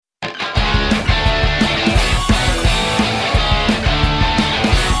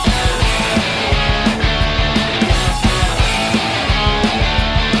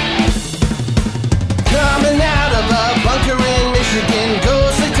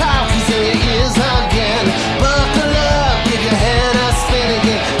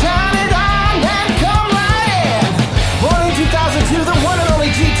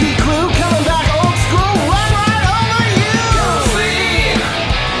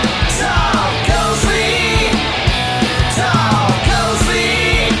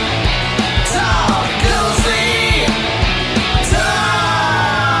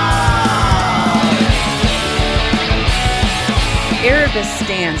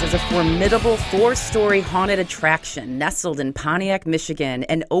stands as a formidable 4-story haunted attraction nestled in Pontiac, Michigan,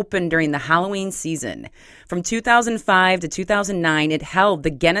 and opened during the Halloween season. From 2005 to 2009, it held the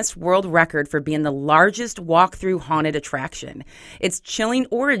Guinness World Record for being the largest walk-through haunted attraction. Its chilling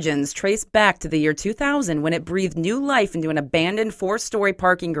origins trace back to the year 2000 when it breathed new life into an abandoned 4-story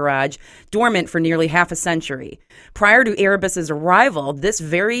parking garage dormant for nearly half a century. Prior to Erebus's arrival, this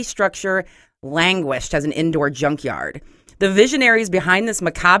very structure languished as an indoor junkyard. The visionaries behind this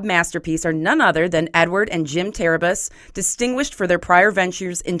macabre masterpiece are none other than Edward and Jim Terebus, distinguished for their prior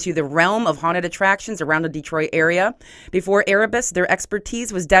ventures into the realm of haunted attractions around the Detroit area. Before Erebus, their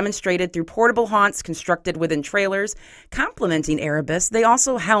expertise was demonstrated through portable haunts constructed within trailers. Complementing Erebus, they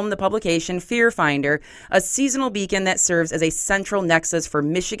also helmed the publication Fear Finder, a seasonal beacon that serves as a central nexus for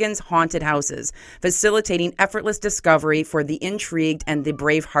Michigan's haunted houses, facilitating effortless discovery for the intrigued and the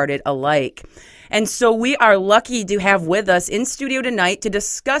brave-hearted alike. And so we are lucky to have with us in studio tonight to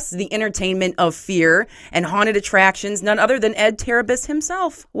discuss the entertainment of fear and haunted attractions, none other than Ed Terebus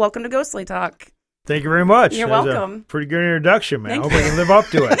himself. Welcome to Ghostly Talk. Thank you very much. You're That was welcome. a pretty good introduction, man. I hope I can live up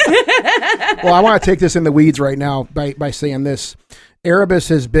to it. Well, I want to take this in the weeds right now by saying this. Erebus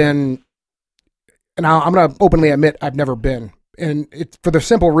has been, and I'm going to openly admit I've never been. And it's for the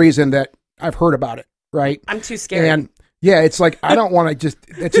simple reason that I've heard about it, right? I'm too scared. And yeah, it's like, I don't want to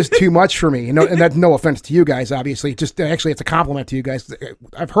it's just too much for me. And that's no offense to you guys, obviously. Actually, it's a compliment to you guys.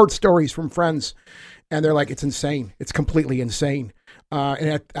 I've heard stories from friends, and they're like, it's insane. It's completely insane.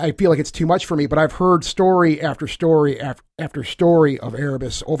 And I feel like it's too much for me, but I've heard story after story after story of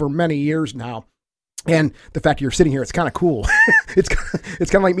Erebus over many years now. And the fact that you're sitting here, it's kind of cool. It's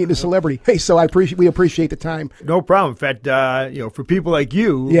kind of like meeting a celebrity. Hey, so we appreciate the time. No problem. In fact, for people like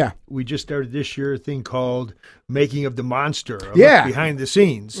you, yeah, we just started this year a thing called Making of the Monster. Behind the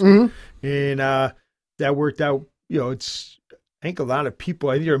scenes. Mm-hmm. And that worked out. I think a lot of people,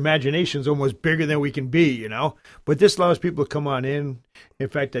 I think their imagination is almost bigger than we can be, But this allows people to come on in. In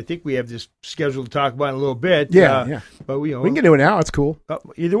fact, I think we have this scheduled to talk about in a little bit. Yeah. But we can do it now. It's cool.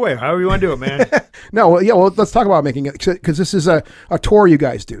 Either way, however you want to do it, man. Well, let's talk about making it, because this is a tour you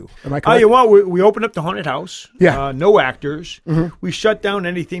guys do. Am I correct? We open up the haunted house. Yeah. No actors. Mm-hmm. We shut down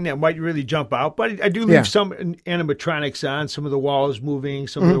anything that might really jump out. But I do leave some animatronics on, some of the walls moving,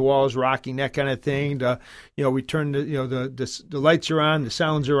 some of the walls rocking, that kind of thing. We turn the lights are on, the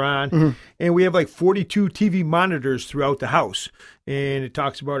sounds are on, and we have like 42 TV monitors throughout the house. And it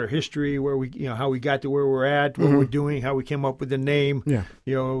talks about our history, where we, how we got to where we're at, what we're doing, how we came up with the name. Yeah.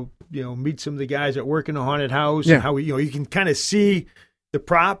 Meet some of the guys that work in the haunted house, yeah. and how you can kind of see the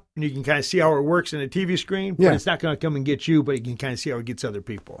prop, and you can kind of see how it works in a TV screen. But it's not going to come and get you, but you can kind of see how it gets other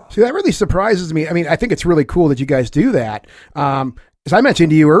people. See, that really surprises me. I mean, I think it's really cool that you guys do that. As I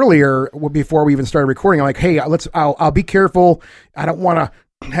mentioned to you earlier, before we even started recording, I'm like, hey, I'll be careful. I don't want to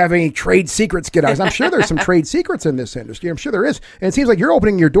have any trade secrets get out. I'm sure there's some trade secrets in this industry. I'm sure there is. And it seems like you're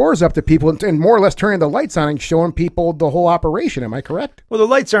opening your doors up to people and more or less turning the lights on and showing people the whole operation. Am I correct? Well, the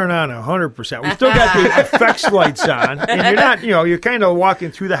lights aren't on 100%. We still got the effects lights on. And you're not, you're kind of walking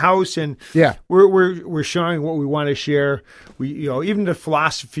through the house, and we're showing what we want to share. We, even the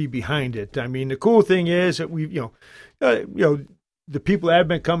philosophy behind it. I mean, the cool thing is that we, the people that have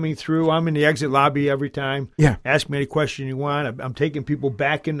been coming through, I'm in the exit lobby every time. Yeah. Ask me any question you want. I'm taking people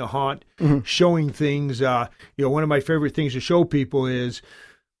back in the haunt, showing things. One of my favorite things to show people is,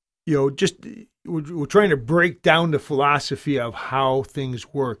 we're trying to break down the philosophy of how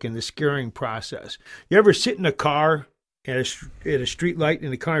things work and the scaring process. You ever sit in a car at a street light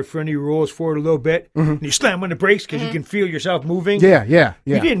and the car in front of you rolls forward a little bit, and you slam on the brakes because you can feel yourself moving? Yeah.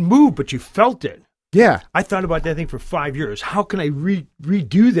 You didn't move, but you felt it. Yeah. I thought about that thing for 5 years. How can I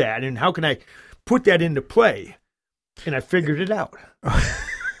redo that, and how can I put that into play? And I figured it out.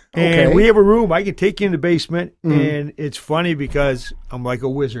 And we have a room. I can take you in the basement, and it's funny because I'm like a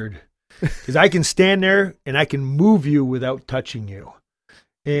wizard. Because I can stand there, and I can move you without touching you.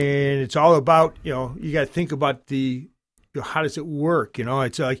 And it's all about, you got to think about how does it work?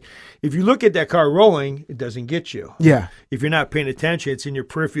 It's like, if you look at that car rolling, it doesn't get you. Yeah. If you're not paying attention, it's in your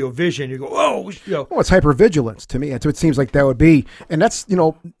peripheral vision. You go, oh, Well, it's hypervigilance to me. That's what it seems like that would be. And that's,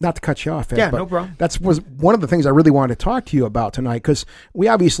 not to cut you off, Ed, yeah, but no problem. That was one of the things I really wanted to talk to you about tonight, because we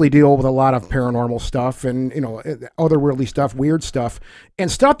obviously deal with a lot of paranormal stuff and, otherworldly stuff, weird stuff, and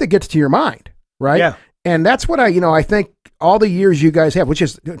stuff that gets to your mind, right? Yeah. And that's what I think all the years you guys have, which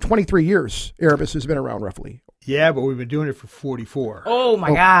is 23 years, Erebus has been around roughly. Yeah, but we've been doing it for 44. Oh,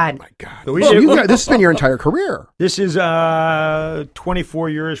 my God. My God. So this has been your entire career. This is 24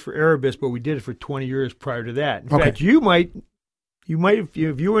 years for Erebus, but we did it for 20 years prior to that. In fact, you might, if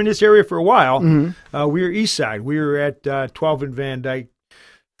you were in this area for a while, we were east side. We were at 12 and Van Dyke,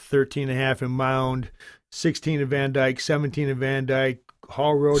 13 and a half in Mound, 16 in Van Dyke, 17 in Van Dyke,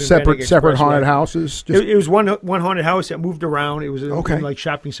 Hall Road and Van Dyke separate haunted houses. It was one haunted house that moved around. It was in like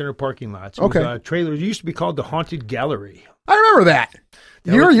shopping center parking lots. It was a trailer. It used to be called the Haunted Gallery. I remember that.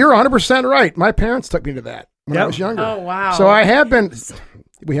 You're 100% right. My parents took me to that when I was younger. Oh, wow. So I have been.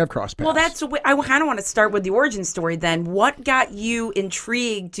 We have crossed paths. Well, I kind of want to start with the origin story then. What got you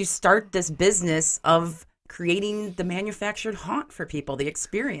intrigued to start this business of creating the manufactured haunt for people, the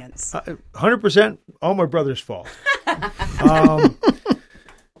experience? 100% all my brother's fault.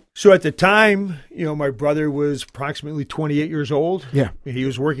 So at the time, my brother was approximately 28 years old. Yeah. He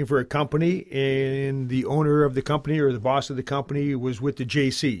was working for a company, and the owner of the company or the boss of the company was with the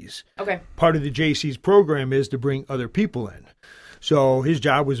JCs. Okay. Part of the JCs program is to bring other people in. So his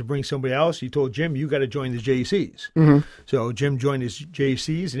job was to bring somebody else. He told Jim, you got to join the JCs. Mm-hmm. So Jim joined his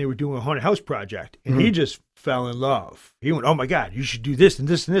JCs, and they were doing a haunted house project. And he just fell in love. He went, oh, my God, you should do this and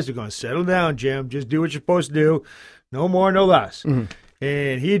this and this. They're going, settle down, Jim. Just do what you're supposed to do. No more, no less. Mm-hmm.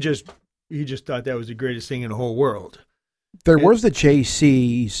 And he just thought that was the greatest thing in the whole world. There was the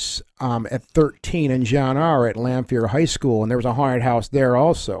JCs at 13 and John R. at Lamphere High School, and there was a haunted house there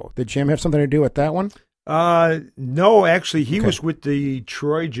also. Did Jim have something to do with that one? No, actually, he was with the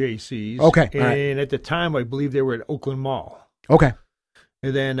Troy JCs. Okay. And at the time, I believe they were at Oakland Mall. Okay.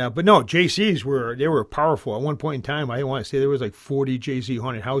 And then, but no, JCs were powerful. At one point in time, I want to say there was like 40 JC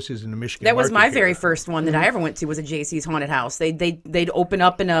haunted houses in the Michigan That was my area. very first one that I ever went to was a JC's haunted house. They'd open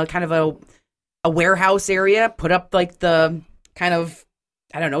up in a kind of a warehouse area, put up like the kind of,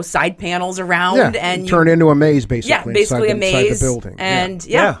 I don't know, side panels around. And turn into a maze, basically. Yeah, basically a maze. Inside the building. And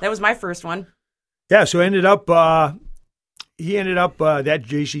that was my first one. Yeah, so that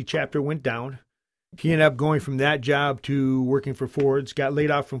JC chapter went down. He ended up going from that job to working for Ford's, got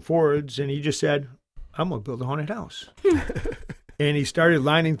laid off from Ford's, and he just said, I'm going to build a haunted house. And he started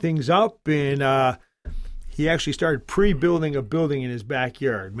lining things up, and he actually started pre-building a building in his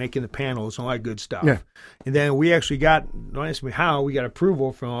backyard, making the panels and all that good stuff. Yeah. And then we actually don't ask me how, we got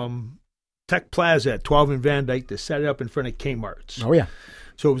approval from Tech Plaza at 12 in Van Dyke to set it up in front of Kmart's. Oh, yeah.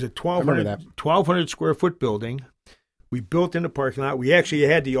 So it was a 1,200 square foot building. We built in the parking lot. We actually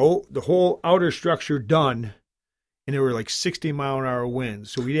had the whole outer structure done, and there were like 60-mile-an-hour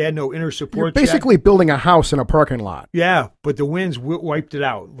winds. So we had no inner support. You're basically building a house in a parking lot. Yeah, but the winds wiped it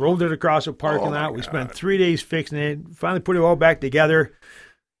out, rolled it across a parking lot. We spent 3 days fixing it, finally put it all back together.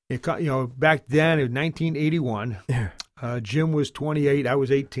 Back then, it was 1981. Yeah. Jim was 28. I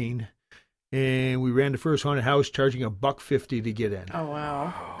was 18. And we ran the first haunted house charging $1.50 to get in. Oh,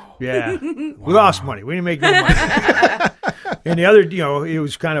 wow. Yeah. We lost money. We didn't make no money. And the other, it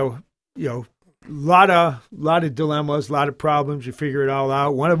was kind of, lot of dilemmas, a lot of problems. You figure it all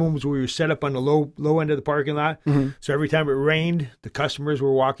out. One of them was we were set up on the low end of the parking lot. Mm-hmm. So every time it rained, the customers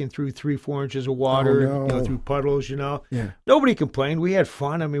were walking through 3-4 inches of water, through puddles, Yeah. Nobody complained. We had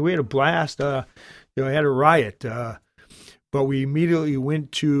fun. I mean, we had a blast. I had a riot. But we immediately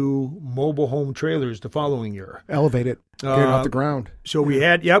went to mobile home trailers the following year. Elevate it. Get it off the ground. So we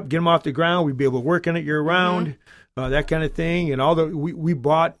had, get them off the ground. We'd be able to work on it year-round, that kind of thing. And we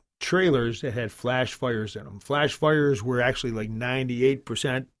bought trailers that had flash fires in them. Flash fires were actually like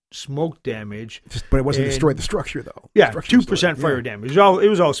 98% smoke damage. But it wasn't destroyed the structure, though. Yeah, 2% fire damage. It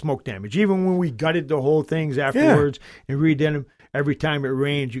was all smoke damage. Even when we gutted the whole things afterwards and redid them, every time it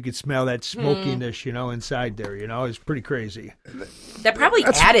rained, you could smell that smokiness, inside there. It's pretty crazy. That probably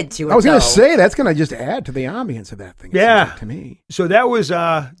added to it. I was going to say that's going to just add to the ambience of that thing. Yeah, to me. So that was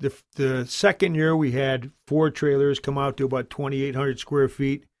the second year we had 4 trailers come out to about 2,800 square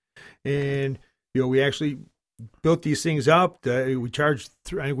feet, and we actually built these things up. We charged,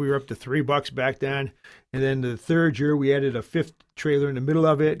 I think we were up to $3 back then. And then the third year, we added a 5th trailer in the middle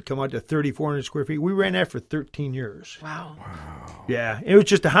of it, come out to 3,400 square feet. We ran that for 13 years. Wow. Yeah, it was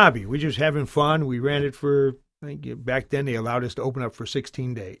just a hobby. We were just having fun. We ran it for, I think back then they allowed us to open up for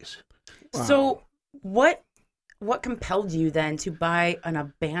 16 days. Wow. So what compelled you then to buy an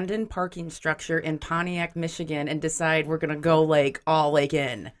abandoned parking structure in Pontiac, Michigan, and decide we're going to go all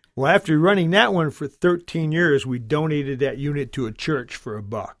in? Well, after running that one for 13 years, we donated that unit to a church for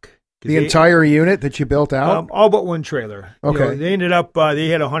 $1. The entire unit that you built out? All but one trailer. Okay. They ended up, they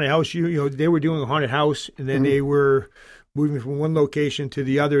had a haunted house. They were doing a haunted house, and then they were moving from one location to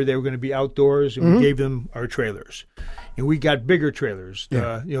the other. They were going to be outdoors, and we gave them our trailers. And we got bigger trailers.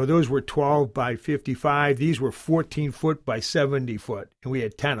 Yeah. Those were 12 by 55. These were 14 foot by 70 foot, and we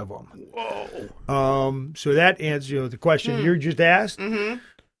had 10 of them. Whoa. So that answers the question you just asked. Mm-hmm.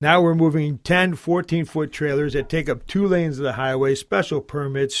 Now we're moving 10, 14-foot trailers that take up 2 lanes of the highway, special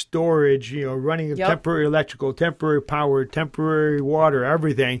permits, storage, running of temporary electrical, temporary power, temporary water,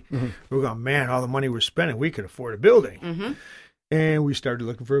 everything. Mm-hmm. We're going, man, all the money we're spending, we could afford a building. Mm-hmm. And we started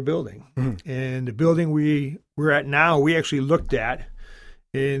looking for a building. Mm-hmm. And the building we're at now, we actually looked at,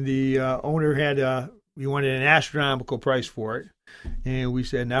 and the owner had, we wanted an astronomical price for it. And we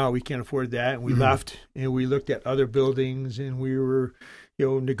said, no, we can't afford that. And we left, and we looked at other buildings, and we were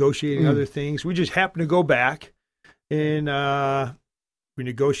negotiating other things. We just happened to go back, and we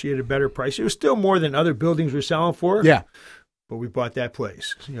negotiated a better price. It was still more than other buildings were selling for. Yeah. But we bought that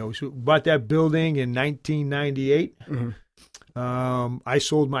place. We bought that building in 1998. Mm-hmm. I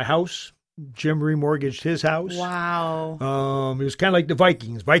sold my house. Jim remortgaged his house. Wow. It was kind of like the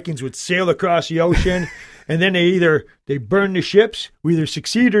Vikings. Vikings would sail across the ocean, and then they burn the ships. We either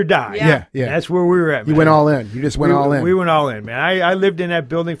succeed or die. Yeah. That's where we were at, man. You went all in. You just went all in. We went all in, man. I lived in that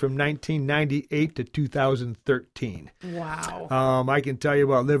building from 1998 to 2013. Wow. I can tell you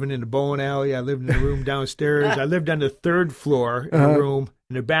about living in the bowling alley. I lived in the room downstairs. I lived on the 3rd floor in a room,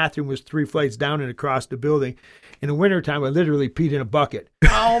 and the bathroom was 3 flights down and across the building. In the wintertime, I literally peed in a bucket.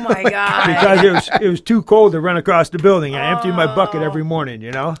 Oh, my God. Because it was too cold to run across the building. I emptied my bucket every morning,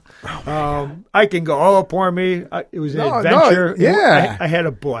 I can go all pour me. It was an adventure. I had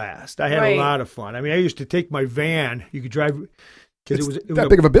a blast. I had a lot of fun. I mean, I used to take my van. You could drive. Because it was that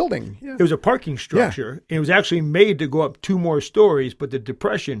big of a building. Yeah. It was a parking structure. And it was actually made to go up 2 more stories, but the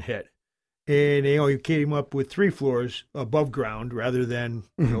Depression hit. And they only came up with 3 floors above ground rather than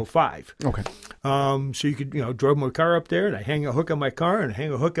 5. Okay. So you could drove my car up there, and I hang a hook on my car and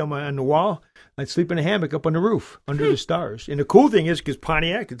hang a hook on the wall. I'd sleep in a hammock up on the roof under the stars. And the cool thing is, because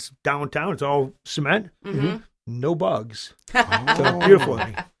Pontiac, it's downtown, it's all cement, no bugs. So beautiful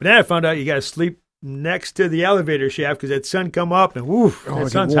thing. But then I found out you got to sleep next to the elevator shaft because that sun come up and the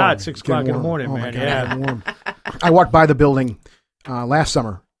sun's hot 6 o'clock in the morning, man. God, I walked by the building last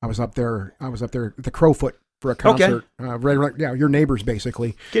summer. I was up there at the Crowfoot for a concert. Okay. Your neighbors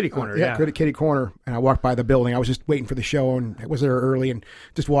basically. Kitty Corner, Kitty Corner. And I walked by the building. I was just waiting for the show, and I was there early and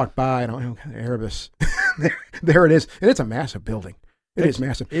just walked by, and I went, Erebus. there it is. And it's a massive building. It's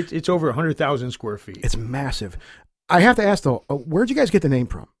massive. It's over 100,000 square feet. It's massive. I have to ask, though, where'd you guys get the name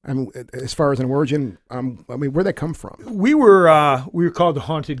from? I mean, as far as an origin, where'd that come from? We were called the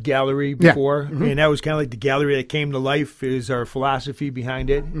Haunted Gallery before, and that was kind of like the gallery that came to life is our philosophy behind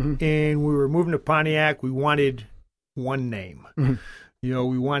it. Mm-hmm. And we were moving to Pontiac. We wanted one name. Mm-hmm.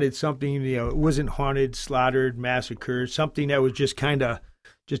 We wanted something, it wasn't haunted, slaughtered, massacred, something that was just kind of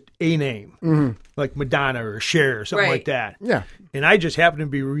just a name, like Madonna or Cher or something like that. Yeah. And I just happened to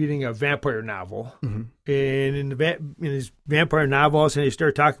be reading a vampire novel. Mm-hmm. And in his vampire novel, and they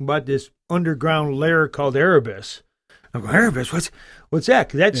start talking about this underground lair called Erebus. I'm going, Erebus? What's that?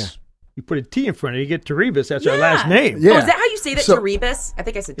 Because that's, you put a T in front of it, you get Terebus. That's our last name. Yeah. Oh, is that how you say that, Terebus? I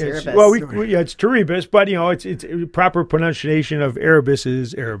think I said Terebus. Well, it's Terebus, but, it's proper pronunciation of Erebus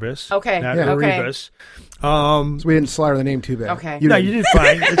is Erebus. Okay. Not Erebus. So we didn't slaughter the name too bad. Okay. You did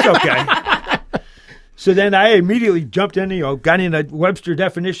fine. It's okay. So then I immediately jumped in, got in a Webster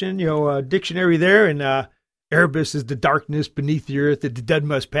definition, dictionary there, and Erebus is the darkness beneath the earth that the dead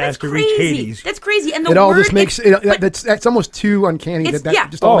must pass to reach Hades. That's crazy. And it all just makes that's almost too uncanny. That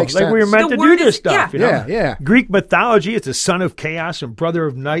just all makes sense. Like we were meant to do this stuff. Yeah. Greek mythology, it's a son of chaos and brother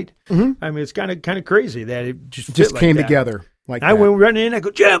of night. Mm-hmm. I mean, it's kind of crazy that it just came together. Like I went running in. I go,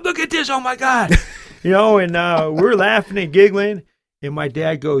 Jim, look at this! Oh my God! And we're laughing and giggling. And my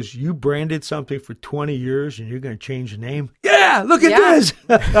dad goes, you branded something for 20 years and you're going to change the name? Yeah, look at this.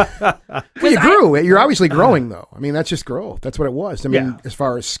 Well, you grew. You're obviously growing, though. I mean, that's just growth. That's what it was. I mean, as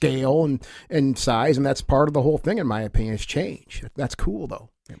far as scale and size, and that's part of the whole thing, in my opinion, is change. That's cool,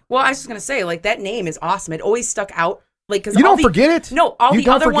 though. Well, I was just going to say, that name is awesome. It always stuck out. Cause you don't forget it? No, all the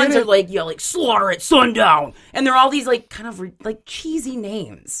other ones are slaughter at sundown. And they're all these, kind of, cheesy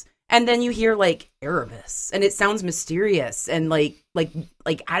names. And then you hear Erebus, and it sounds mysterious and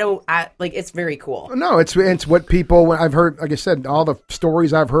it's very cool. No, it's what people I've heard. Like I said, all the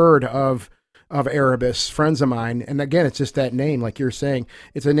stories I've heard of Erebus, friends of mine, and again, it's just that name, like you're saying,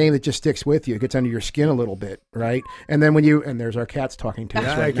 it's a name that just sticks with you. It gets under your skin a little bit, right? And then and there's our cats talking to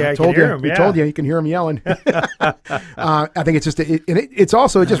us right now. Told you, you can hear them yelling. I think it's just it's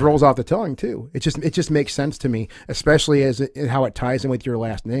also it just rolls off the tongue too. It just makes sense to me, especially as how it ties in with your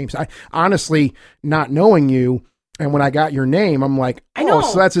last names. I honestly, not knowing you, And when I got your name, I'm like, I know.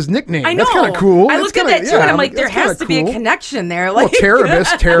 so that's his nickname. I know. That's kind of cool. I looked at that too, and I'm like, there has to be a cool. connection there. Like,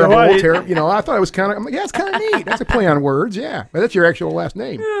 Terebus, terrible, I thought it was kind of, it's kind of neat. That's a play on words, yeah. But that's your actual last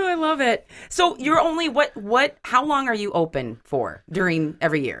name. Oh, I love it. So you're only, how long are you open for during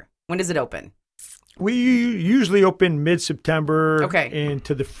every year? When does it open? We usually open mid-September Okay.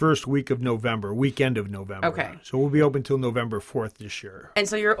 into the first weekend of November. Okay. So we'll be open till November 4th this year. And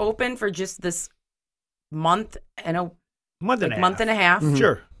so you're open for just this month and a month and a half. Mm-hmm.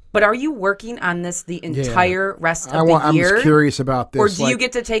 Sure. But are you working on this the entire rest of the year? I'm curious about this. Or do you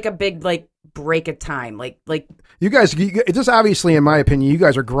get to take a big break of time? Like you guys, it's just obviously, in my opinion, you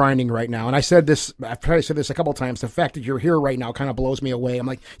guys are grinding right now. And I've probably said this a couple of times. The fact that you're here right now kind of blows me away. I'm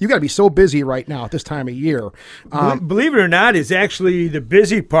like, you got to be so busy right now at this time of year. Believe it or not, it's actually the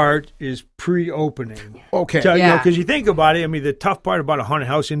busy part is pre-opening. Okay. So, because you think about it, I mean, the tough part about a haunted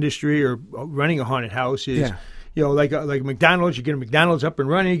house industry or running a haunted house is. Yeah. Like McDonald's, you get a McDonald's up and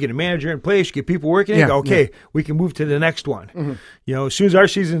running, you get a manager in place, you get people working, you go, okay, we can move to the next one. Mm-hmm. As soon as our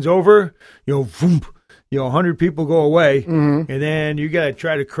season's over, 100 people go away, and then you got to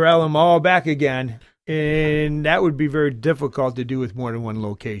try to corral them all back again. And that would be very difficult to do with more than one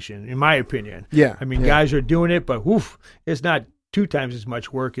location, in my opinion. Yeah. I mean, guys are doing it, but it's not 2 times as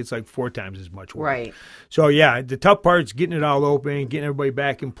much work. It's like 4 times as much work. Right. So, the tough part is getting it all open, getting everybody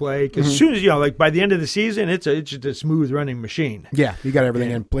back in play. Because as soon as, by the end of the season, it's just a smooth running machine. Yeah, you got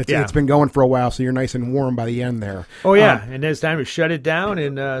everything in place. It's been going for a while, so you're nice and warm by the end there. Oh, yeah. And then it's time to shut it down.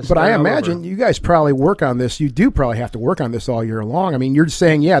 And but I imagine you guys probably work on this. You do probably have to work on this all year long. I mean, you're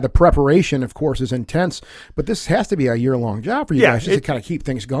saying, the preparation, of course, is intense. But this has to be a year-long job for you guys just to kind of keep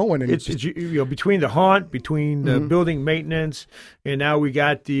things going. And it's between the haunt, between the building maintenance, and now we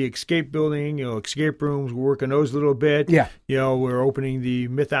got the escape building, escape rooms. We're working those a little bit. Yeah. We're opening the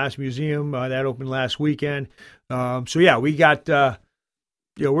Mythos Museum. That opened last weekend. We got,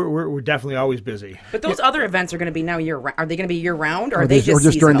 we're definitely always busy. But those other events are going to be now year-round. Are they going to be year-round, or are they just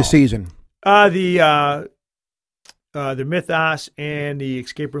seasonal? During the season? The Mythos and the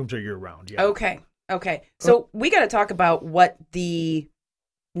escape rooms are year-round, yeah. Okay. So we got to talk about what the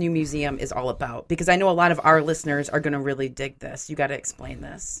new museum is all about, because I know a lot of our listeners are going to really dig this. You got to explain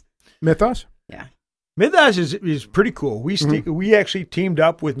this. Mythos? Yeah. Mythos is pretty cool. We actually teamed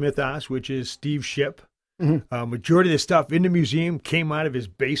up with Mythos, which is Steve's ship. Majority of the stuff in the museum came out of his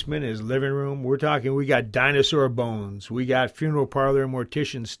basement, his living room. We're talking, we got dinosaur bones. We got funeral parlor and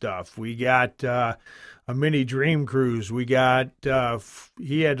mortician stuff. We got a mini dream cruise. We got,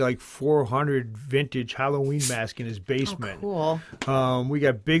 he had like 400 vintage Halloween masks in his basement. Oh, cool. We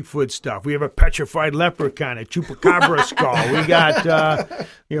got Bigfoot stuff. We have a petrified leprechaun, a chupacabra skull. We got,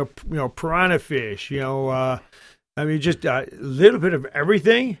 piranha fish, just a little bit of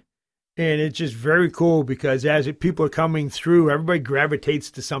everything. And it's just very cool because people are coming through, everybody gravitates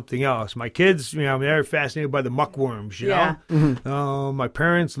to something else. My kids, they're fascinated by the muckworms, My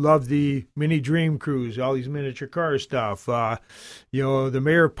parents love the mini dream cruise, all these miniature car stuff. The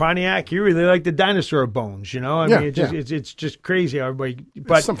mayor of Pontiac, he really liked the dinosaur bones, It's just crazy how everybody.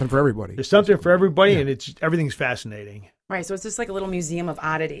 But there's something for everybody. There's something for everybody, and everything's fascinating. Right, so it's just like a little museum of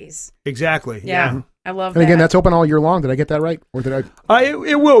oddities. Exactly. Yeah. I love that. And again, that's open all year long. Did I get that right? Or did I?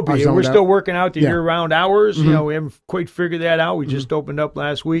 It will be. We're still working out the year-round hours. Mm-hmm. We haven't quite figured that out. We just opened up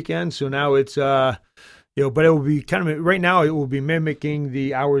last weekend, so now it's but it will be kind of right now. It will be mimicking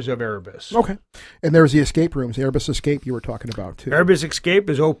the hours of Erebus. Okay. And there's the escape rooms, the Erebus Escape you were talking about too. Erebus Escape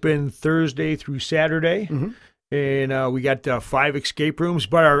is open Thursday through Saturday. Mm-hmm. And we got 5 escape rooms,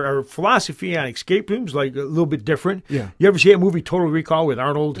 but our philosophy on escape rooms like a little bit different. Yeah. You ever see that movie Total Recall with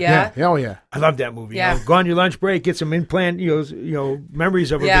Arnold? Yeah. Hell yeah. I love that movie. Yeah. Go on your lunch break, get some implant,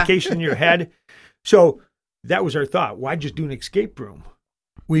 memories of a vacation in your head. So that was our thought. Why just do an escape room?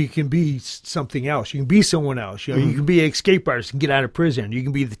 Where you can be something else. You can be someone else. You can be an escape artist and get out of prison. You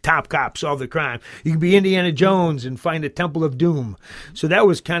can be the top cop, solve the crime. You can be Indiana Jones and find the Temple of Doom. So that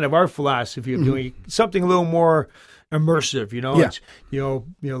was kind of our philosophy of doing something a little more immersive. It's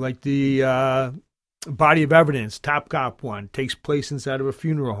like the Body of Evidence, Top Cop one takes place inside of a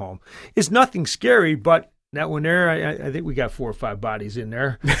funeral home. It's nothing scary, but that one there, I think we got 4 or 5 bodies in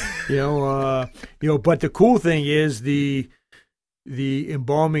there. But the cool thing is the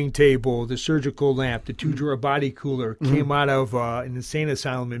embalming table, the surgical lamp, the 2-drawer body cooler came out of an insane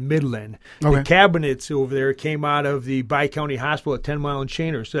asylum in Midland. Okay. The cabinets over there came out of the Bi-County Hospital at 10 Mile and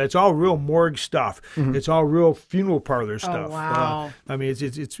Chainer. So that's all real morgue stuff. It's all real funeral parlor stuff. Oh, wow. I mean,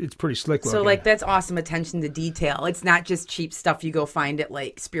 it's pretty slick looking. So, like, that's awesome attention to detail. It's not just cheap stuff you go find at,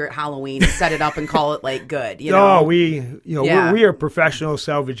 like, Spirit Halloween and set it up and call it, like, good, you know? No, we are professional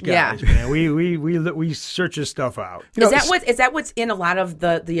salvage guys, man. We search this stuff out. Is that what's in a lot of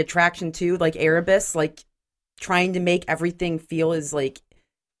the attraction too, like Erebus, like trying to make everything feel as like,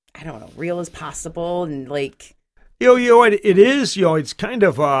 I don't know, real as possible, and like it is, it's kind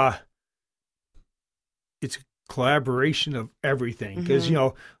of it's a collaboration of everything, because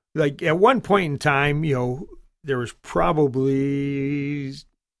like at one point in time, there was probably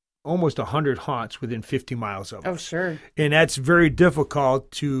almost 100 haunts within 50 miles of us. Oh, sure. And that's very difficult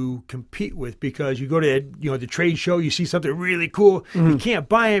to compete with, because you go to the trade show, you see something really cool, you can't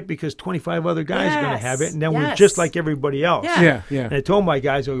buy it because 25 other guys are going to have it, and then we're just like everybody else. Yeah. And I told my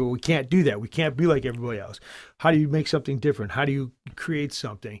guys, we can't do that. We can't be like everybody else. How do you make something different? How do you create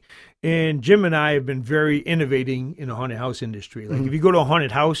something? And Jim and I have been very innovating in the haunted house industry. Like if you go to a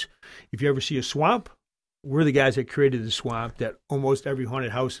haunted house, if you ever see a swamp, we're the guys that created the swamp that almost every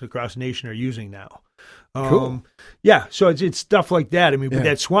haunted house across the nation are using now. Cool. Yeah, so it's stuff like that. I mean, but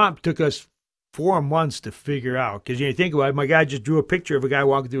that swamp took us 4 months to figure out, because you think about it, my guy just drew a picture of a guy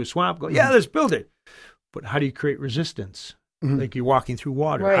walking through a swamp, go, let's build it. But how do you create resistance? Like you're walking through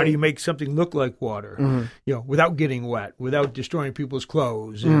water. Right. How do you make something look like water? Without getting wet, without destroying people's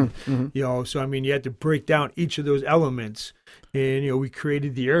clothes. And, so I mean, you had to break down each of those elements. And, we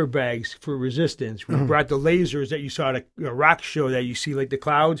created the airbags for resistance. We brought the lasers that you saw at a rock show that you see, like the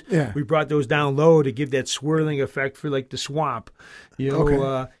clouds. Yeah. We brought those down low to give that swirling effect for like the swamp,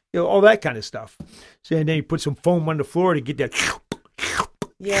 all that kind of stuff. So, and then you put some foam on the floor to get that,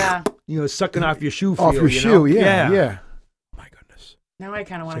 sucking off your shoe feel. Off your shoe, yeah. Now I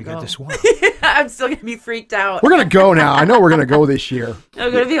kind of want to go. Got this one. I'm still going to be freaked out. We're going to go now. I know we're going to go this year.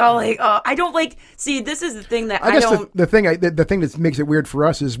 I'm going to be all like, I don't like, see, this is the thing that I guess don't. The thing that makes it weird for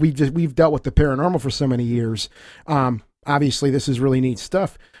us is we've dealt with the paranormal for so many years. Obviously, this is really neat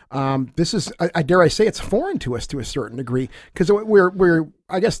stuff. This is, I dare I say, it's foreign to us to a certain degree, because we're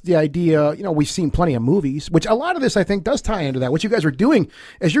I guess the idea, we've seen plenty of movies, which a lot of this I think does tie into that. What you guys are doing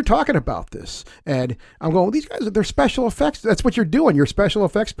as you're talking about this, Ed, I'm going, these guys, they're special effects. That's what you're doing. You're special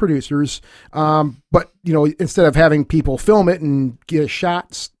effects producers. But instead of having people film it and get a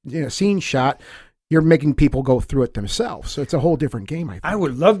shot, scene shot, you're making people go through it themselves. So it's a whole different game, I think. I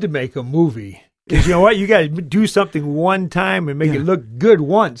would love to make a movie. Because you know what? You got to do something one time and make it look good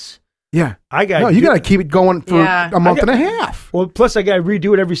once. Yeah. You got to keep it going for a month and a half. Well, plus I got to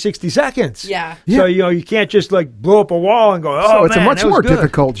redo it every 60 seconds. Yeah. So, you can't just like blow up a wall and go, so it's a much more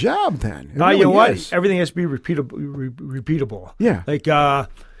difficult job then. No, you know what? Everything has to be repeatable. Yeah. Like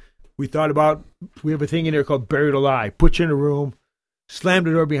we thought about, we have a thing in there called buried alive. Put you in a room, slam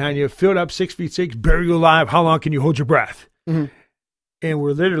the door behind you, fill it up 6'6", bury you alive. How long can you hold your breath? Mm-hmm. And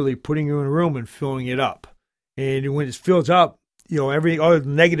we're literally putting you in a room and filling it up. And when it fills up, everything, all the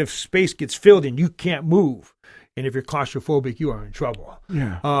negative space gets filled and you can't move. And if you're claustrophobic, you are in trouble.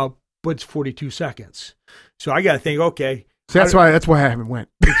 Yeah. But it's 42 seconds. So I got to think, okay. So that's why I haven't went.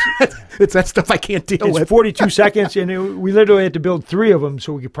 It's that stuff I can't deal with. It's 42 seconds, and we literally had to build 3 of them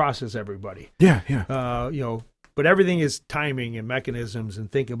so we could process everybody. Yeah. But everything is timing and mechanisms and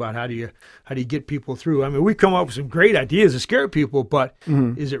thinking about how do you get people through. I mean, we come up with some great ideas to scare people, but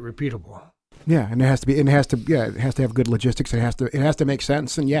is it repeatable? Yeah, and it has to have good logistics. It has to make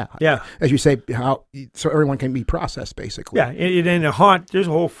sense, and as you say, so everyone can be processed basically. Yeah, and in a haunt, there's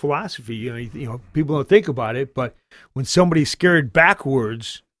a whole philosophy. People don't think about it, but when somebody's scared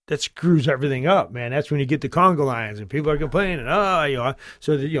backwards, that screws everything up, man. That's when you get the conga lines and people are complaining.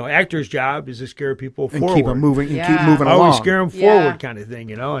 So the actor's job is to scare people forward and keep them moving and keep moving along. Always scare them forward, kind of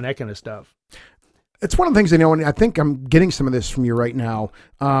thing, and that kind of stuff. It's one of the things and I think I'm getting some of this from you right now.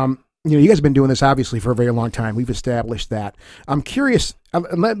 You guys have been doing this obviously for a very long time. We've established that. I'm curious.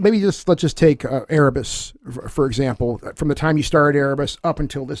 Let's just take Erebus for example. From the time you started Erebus up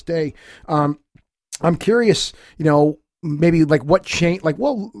until this day, I'm curious. Maybe like what changed? Like,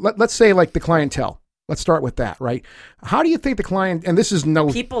 let's say like the clientele. Let's start with that, right? How do you think the client, and this is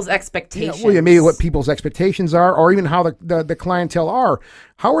people's expectations. Maybe what people's expectations are, or even how the clientele are.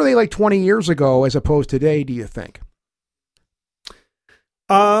 How are they like 20 years ago as opposed to today? Do you think?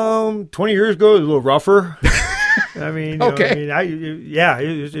 20 years ago, it was a little rougher. I mean, okay.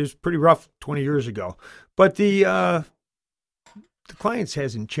 It was pretty rough 20 years ago. But the clients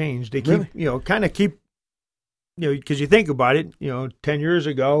hasn't changed. They keep, because you think about it, 10 years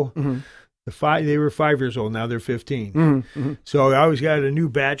ago, they were 5 years old. Now they're 15. So I always got a new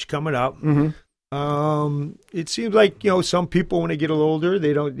batch coming up. It seems like, some people, when they get a little older,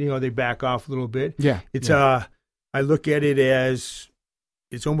 they don't, they back off a little bit. Yeah. It's, I look at it as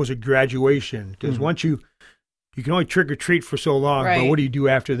it's almost a graduation, because once you can only trick or treat for so long, but what do you do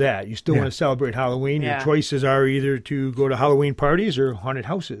after that? You still want to celebrate Halloween. Your choices are either to go to Halloween parties or haunted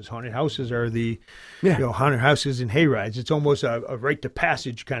houses. Haunted houses are the, haunted houses and hayrides. It's almost a rite to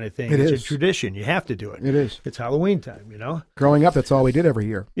passage kind of thing. It's a tradition. You have to do it. It is. It's Halloween time, Growing up, that's all we did every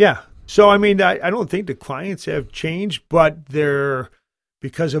year. Yeah. So, I mean, I don't think the clients have changed, but they're,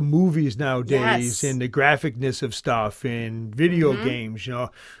 because of movies nowadays and the graphicness of stuff and video games,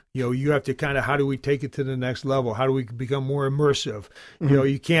 you have to kind of, how do we take it to the next level? How do we become more immersive?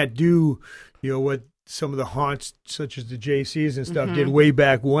 You can't do, what some of the haunts, such as the JCs and stuff, did way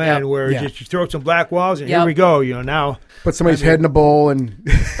back when, where just you throw up some black walls and here we go, now. Put somebody's head in a bowl and...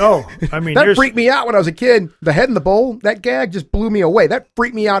 that freaked me out when I was a kid. The head in the bowl, that gag just blew me away. That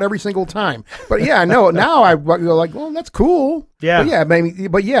freaked me out every single time. But yeah, no, now I go like, well, that's cool. Yeah.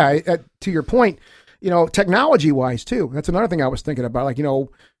 To your point, technology-wise too, that's another thing I was thinking about. Like,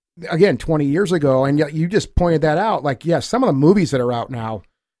 again, 20 years ago, and you just pointed that out. Like, some of the movies that are out now,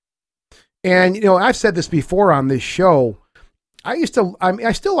 and, I've said this before on this show, I still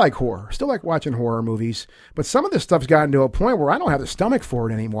like horror, still like watching horror movies, but some of this stuff's gotten to a point where I don't have the stomach for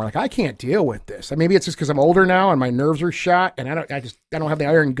it anymore. Like, I can't deal with this. And maybe it's just because I'm older now and my nerves are shot and I don't have the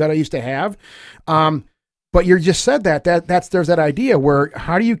iron gut I used to have. But you just said there's that idea where,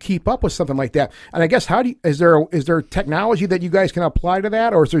 how do you keep up with something like that? And I guess, is there technology that you guys can apply to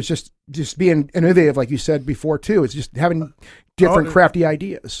that? Or is there just being innovative, like you said before too? It's just having different crafty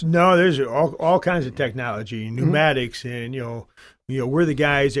ideas. No, there's all kinds of technology, pneumatics, and we're the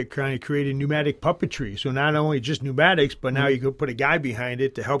guys that kind of created pneumatic puppetry. So not only just pneumatics, but now you could put a guy behind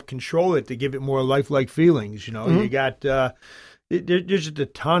it to help control it, to give it more lifelike feelings. You got there's just a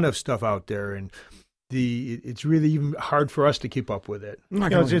ton of stuff out there, and it's really even hard for us to keep up with it.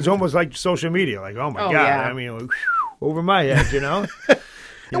 It's almost like social media. Like, oh my God, I mean, over my head,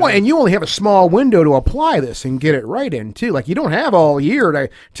 And you only have a small window to apply this and get it right in too. Like, you don't have all year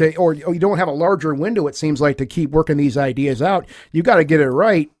or you don't have a larger window, it seems like, to keep working these ideas out. You got to get it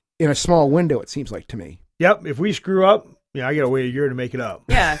right in a small window, it seems like to me. If we screw up, I got to wait a year to make it up.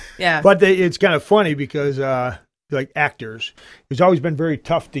 Yeah. But it's kind of funny because, like actors, it's always been very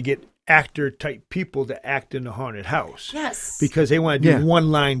tough to get actor-type people to act in the haunted house. Yes. Because they want to do one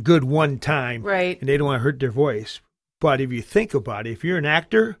line good one time. Right. And they don't want to hurt their voice. But if you think about it, if you're an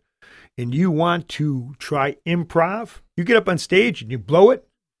actor and you want to try improv, you get up on stage and you blow it,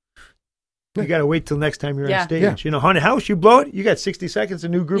 you got to wait till next time you're on stage. Haunted house, you blow it, you got 60 seconds, a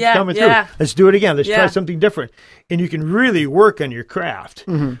new group coming through. Let's do it again. Let's try something different. And you can really work on your craft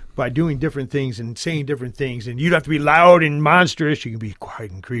by doing different things and saying different things. And you don't have to be loud and monstrous. You can be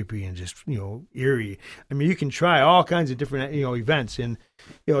quiet and creepy and just, eerie. I mean, you can try all kinds of different, events. And,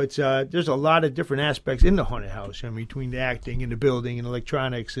 it's there's a lot of different aspects in the haunted house. I mean, between the acting and the building and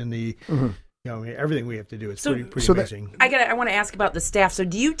electronics and the... everything we have to do. It's pretty amazing. I want to ask about the staff. So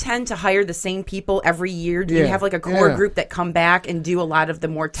do you tend to hire the same people every year? Do you have like a core group that come back and do a lot of the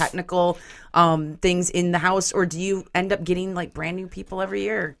more technical things in the house? Or do you end up getting like brand new people every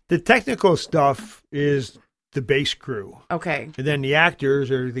year? The technical stuff is the base crew. Okay. And then the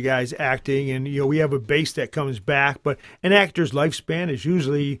actors are the guys acting. And, we have a base that comes back. But an actor's lifespan is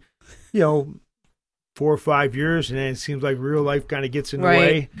usually, 4 or 5 years, and then it seems like real life kind of gets in the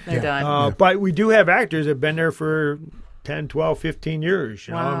way. They're done. But we do have actors that have been there for 10, 12, 15 years.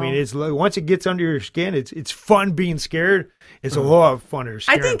 Wow. I mean, it's once it gets under your skin, it's fun being scared. It's a lot of fun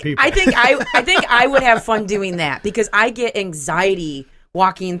scaring people. I think I would have fun doing that because I get anxiety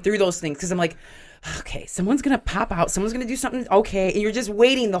walking through those things because I'm like, okay, someone's going to pop out. Someone's going to do something. Okay. And you're just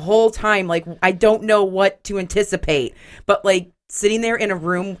waiting the whole time. Like, I don't know what to anticipate. But, like, sitting there in a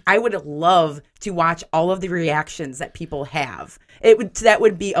room, I would love to watch all of the reactions that people have. That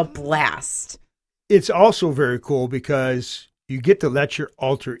would be a blast. It's also very cool because you get to let your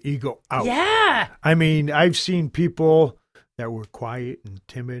alter ego out. Yeah. I mean, I've seen people that were quiet and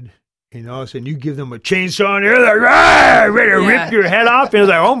timid, and all of a sudden you give them a chainsaw and they're like, ready to rip your head off. And it's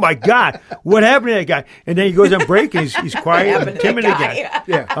like, oh my God, what happened to that guy? And then he goes on break and he's quiet and timid again.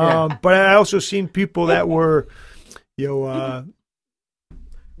 But I also seen people that were,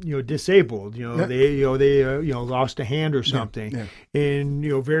 disabled. They lost a hand or something,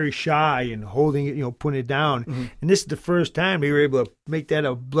 and very shy and holding it, putting it down. Mm-hmm. And this is the first time they were able to make that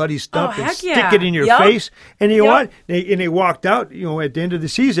a bloody stump and stick it in your face. And you know what? They walked out. At the end of the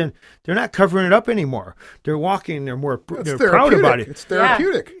season, they're not covering it up anymore. They're walking. They're proud about it. It's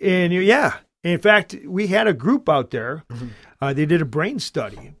therapeutic. And in fact, we had a group out there. Mm-hmm. They did a brain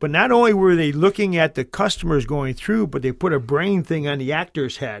study, but not only were they looking at the customers going through, but they put a brain thing on the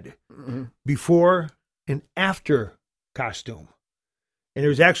actor's head before and after costume. And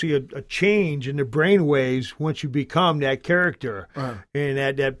there's actually a change in the brain waves once you become that character and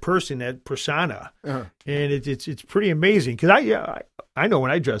that person, that persona. And it's pretty amazing because I know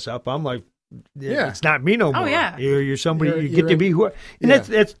when I dress up, I'm like, it's not me no more. Oh, yeah. You're somebody, you get to be who. And that's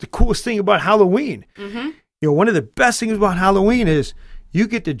the coolest thing about Halloween. Mm-hmm. One of the best things about Halloween is you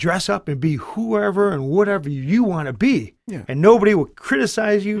get to dress up and be whoever and whatever you want to be. Yeah. And nobody will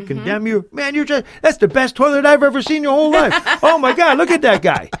criticize you, condemn you. Man, that's the best toilet I've ever seen in your whole life. Oh, my God, look at that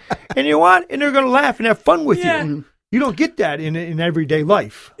guy. And you know what? And they're going to laugh and have fun with you. You don't get that in everyday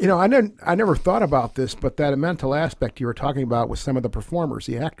life. I never thought about this, but that mental aspect you were talking about with some of the performers,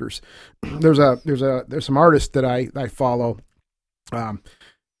 the actors. There's some artists that I follow, and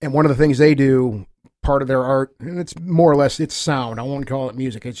one of the things they do, part of their art, and it's more or less, it's sound. I won't call it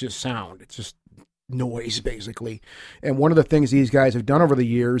music. It's just sound. It's just noise, basically. And one of the things these guys have done over the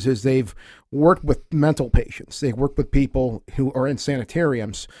years is they've worked with mental patients. They've worked with people who are in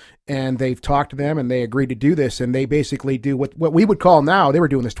sanitariums, and they've talked to them, and they agreed to do this. And they basically do what we would call now, they were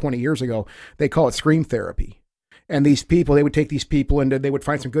doing this 20 years ago, they call it scream therapy. And these people, they would take these people and they would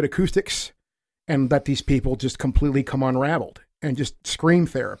find some good acoustics and let these people just completely come unraveled and just scream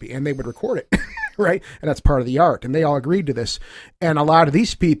therapy. And they would record it. Right? And that's part of the art. And they all agreed to this. And a lot of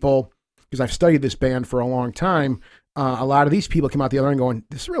these people, because I've studied this band for a long time, a lot of these people come out the other end going,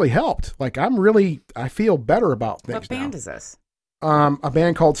 this really helped. Like, I feel better about things. What band is this? A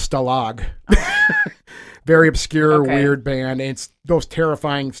band called Stalag. Very obscure, weird band. It's those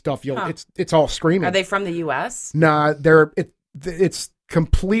terrifying stuff. It's all screaming. Are they from the U.S.? Nah, it's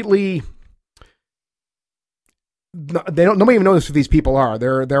completely... Nobody even knows who these people are.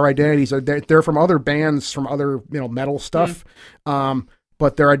 Their identities are they're from other bands, from other metal stuff,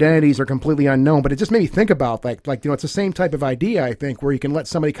 but their identities are completely unknown. But it just made me think about like it's the same type of idea, I think, where you can let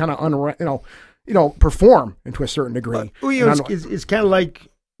somebody kind of perform to a certain degree. It's kind of like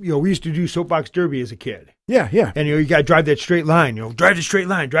we used to do soapbox derby as a kid. Yeah. And you got to drive that straight line. Drive the straight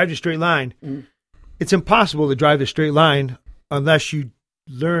line. Mm. It's impossible to drive the straight line unless you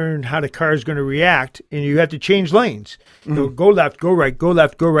learn how the car is going to react, and you have to change lanes. Go left, go right, go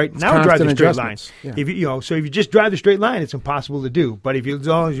left, go right. It's now drive the straight line. Yeah. If you just drive the straight line, it's impossible to do. But as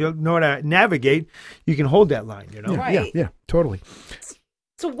long as you know how to navigate, you can hold that line. Right. Yeah, totally.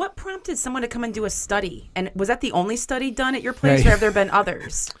 So, what prompted someone to come and do a study? And was that the only study done at your place, or have there been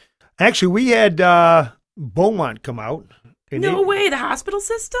others? Actually, we had Beaumont come out. No way, the hospital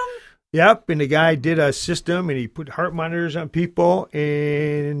system. Yep, and the guy did a system, and he put heart monitors on people,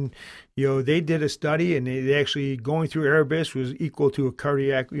 and they did a study, and they actually going through Erebus was equal to a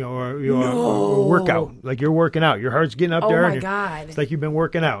cardiac, a workout. Like you're working out, your heart's getting up there. Oh my God! It's like you've been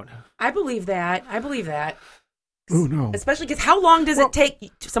working out. I believe that. Oh no! Especially because how long does it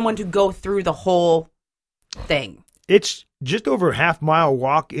take someone to go through the whole thing? It's just over a half-mile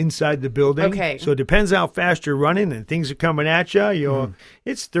walk inside the building. Okay. So it depends how fast you're running and things are coming at you.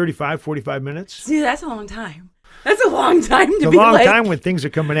 It's 35, 45 minutes. See, that's a long time. That's a long time to be It's a long time when things are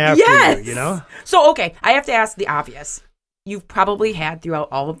coming after you, So, okay, I have to ask the obvious. You've probably had throughout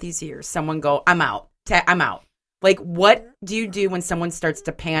all of these years someone go, I'm out. I'm out. Like, what do you do when someone starts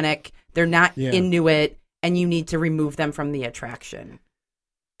to panic, they're not into it, and you need to remove them from the attraction?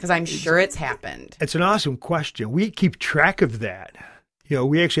 Because I'm sure it's happened. It's an awesome question. We keep track of that.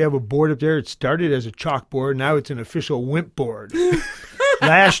 We actually have a board up there. It started as a chalkboard. Now it's an official WIMP board.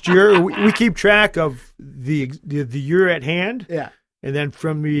 Last year, we keep track of the year at hand. Yeah. And then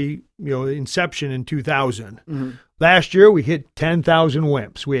from the inception in 2000. Mm-hmm. Last year, we hit 10,000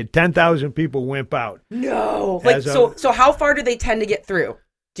 WIMPs. We had 10,000 people WIMP out. No. So how far do they tend to get through?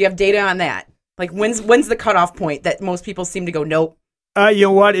 Do you have data on that? Like, when's the cutoff point that most people seem to go, nope? You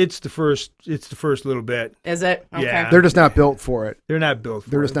know what? It's the first little bit. Is it? Okay. Yeah. They're just not built for it. They're not built for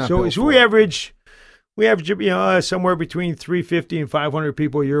it. They're just not built so we average We average, somewhere between 350 and 500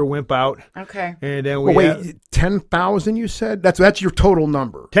 people a year wimp out. Okay. And then we 10,000 you said? That's your total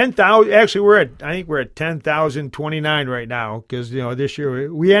number. 10,000. Actually, I think we're at 10,029 right now because, this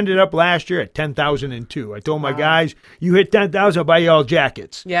year, we ended up last year at 10,002. I told my guys, you hit 10,000, I'll buy you all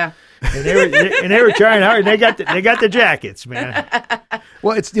jackets. Yeah. And they were trying hard. They got the jackets, man.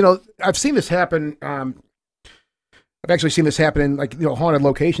 Well, it's, I've seen this happen. I've actually seen this happen in haunted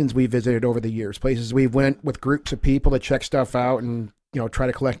locations we visited over the years, places we went with groups of people to check stuff out and, try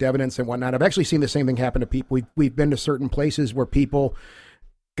to collect evidence and whatnot. I've actually seen the same thing happen to people. We've been to certain places where people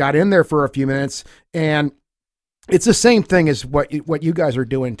got in there for a few minutes, and it's the same thing as what you guys are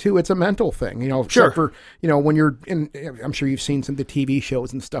doing too. It's a mental thing, Sure. For, when you're in, I'm sure you've seen some of the TV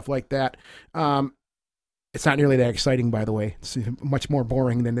shows and stuff like that. It's not nearly that exciting, by the way. It's much more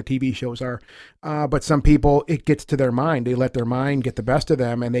boring than the TV shows are. But some people, it gets to their mind. They let their mind get the best of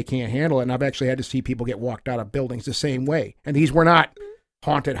them, and they can't handle it. And I've actually had to see people get walked out of buildings the same way. And these were not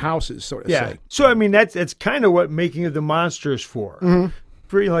haunted houses, so to say. So, I mean, that's kind of what Making of the Monster is for. Mm-hmm.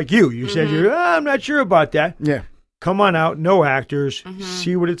 For like you said, I'm not sure about that. Yeah. Come on out, no actors,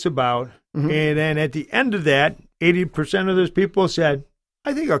 see what it's about. Mm-hmm. And then at the end of that, 80% of those people said,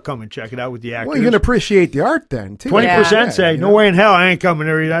 I think I'll come and check it out with the actors. Well, you can appreciate the art then, too. 20% say, no way in hell I ain't coming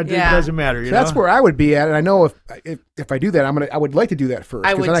there. It doesn't matter. So that's where I would be at. And I know if I do that, I would like to do that first.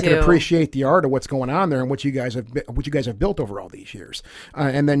 Because then I can appreciate the art of what's going on there and what you guys have built over all these years.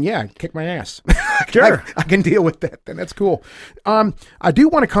 And then, kick my ass. Sure. I can deal with that then. That's cool. I do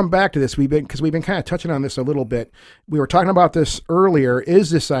want to come back to this because we've been kind of touching on this a little bit. We were talking about this earlier,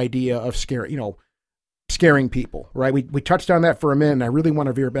 is this idea of scaring people, right? We touched on that for a minute, and I really want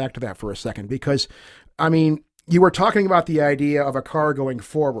to veer back to that for a second because, I mean, you were talking about the idea of a car going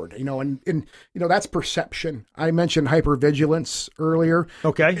forward, and that's perception. I mentioned hypervigilance earlier.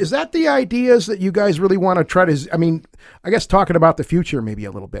 Okay. Is that the ideas that you guys really want to try to, I guess talking about the future maybe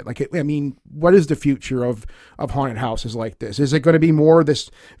a little bit. What is the future of haunted houses like this? Is it going to be more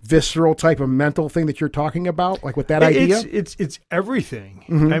this visceral type of mental thing that you're talking about, like with that idea? It's everything.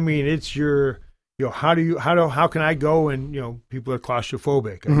 Mm-hmm. I mean, it's your... how can I go and, people are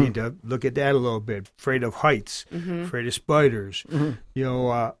claustrophobic. I need to look at that a little bit. Afraid of heights, afraid of spiders,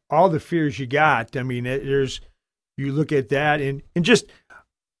 all the fears you got. I mean, you look at that and just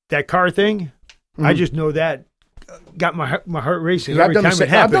that car thing. I just know that got my heart racing every time it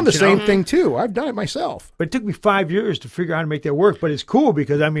happens. I've done the same thing too. I've done it myself. But it took me 5 years to figure out how to make that work. But it's cool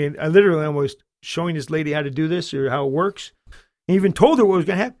because, I literally almost showing this lady how to do this or how it works. And even told her what was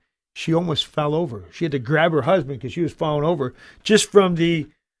going to happen. She almost fell over. She had to grab her husband because she was falling over just from the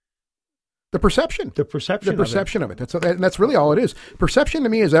perception. The perception of it. That's really all it is. Perception to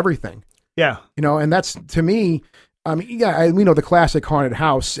me is everything. Yeah. And that's to me. We know the classic haunted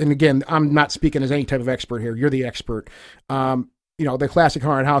house. And again, I'm not speaking as any type of expert here. You're the expert. The classic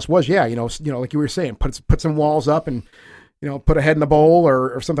haunted house was, like you were saying, put some walls up and. Put a head in the bowl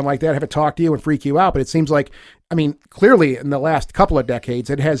or something like that, have it talk to you and freak you out. But it seems like, clearly in the last couple of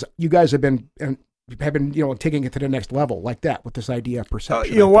decades, you guys have been taking it to the next level like that with this idea of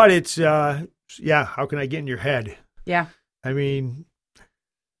perception. You know what? It's, how can I get in your head? Yeah.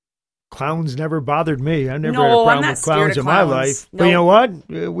 Clowns never bothered me. I never had a problem with clowns in my life. Nope. But you know what?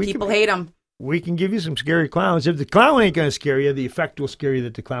 People hate them. We can give you some scary clowns. If the clown ain't going to scare you, the effect will scare you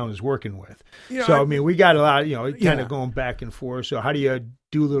that the clown is working with. We got a lot, kind of going back and forth. So how do you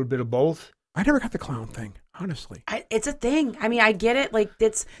do a little bit of both? I never got the clown thing, honestly. It's a thing. I get it.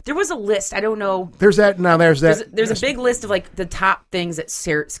 There was a list. I don't know. There's that. Now there's that. There's a big list of the top things that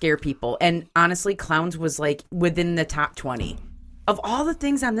scare people. And honestly, clowns was within the top 20 of all the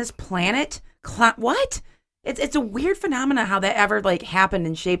things on this planet. What? It's a weird phenomenon how that ever happened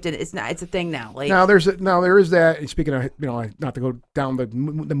and shaped it. It's a thing now. There is that. Speaking of not to go down the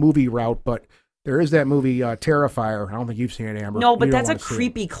movie route, but there is that movie Terrifier. I don't think you've seen it, Amber. No, but that's a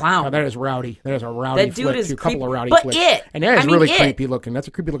creepy clown. No, that is rowdy. That is a rowdy. That dude is a couple of rowdy but flicks. And that is really creepy looking. That's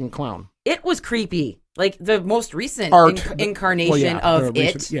a creepy looking clown. It was creepy. The most recent incarnation of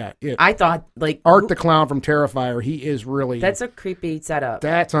it. It. I thought Art the clown from Terrifier. He is really. That's a creepy setup.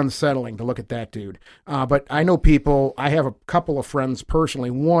 That's unsettling to look at that dude. But I know people. I have a couple of friends personally.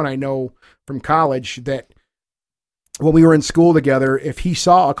 One I know from college that when we were in school together, if he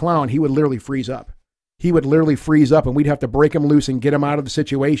saw a clown, he would literally freeze up. He would literally freeze up, and we'd have to break him loose and get him out of the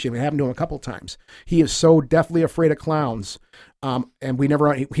situation. It happened to him a couple of times. He is so deathly afraid of clowns, and we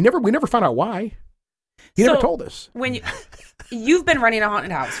never found out why. He never told us. When you've been running a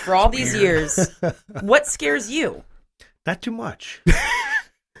haunted house for all these years, what scares you? Not too much.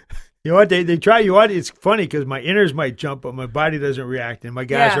 You know what? They try. You know what? It's funny because my inners might jump, but my body doesn't react. And my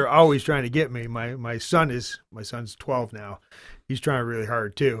guys are always trying to get me. My son's 12 now. He's trying really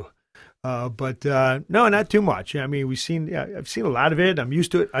hard too. But no, not too much. I mean, I've seen a lot of it. I'm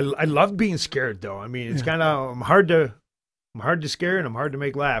used to it. I love being scared though. I mean, it's kind of I'm hard to scare and I'm hard to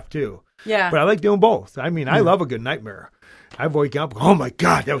make laugh too. Yeah. But I like doing both. I mean, I love a good nightmare. I wake up. Oh my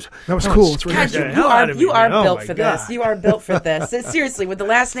God, that was cool. God, you are built for this. You are built for this. Seriously, with the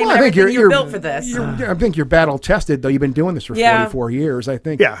last name and everything, you're built for this. I think you're battle tested, though. You've been doing this for 44 years. I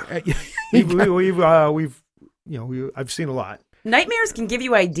think. Yeah. I've seen a lot. Nightmares can give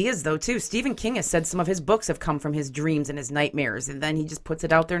you ideas, though, too. Stephen King has said some of his books have come from his dreams and his nightmares, and then he just puts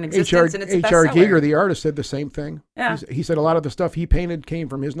it out there in existence, and it's a bestseller. H.R. Giger, the artist, said the same thing. Yeah. He said a lot of the stuff he painted came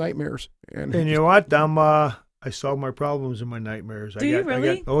from his nightmares. And you know what? I solve my problems in my nightmares. Do you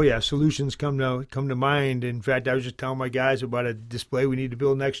really? Solutions come to mind. In fact, I was just telling my guys about a display we need to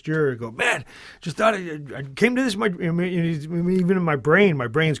build next year. I go, man, just thought I came to this. Even in my brain's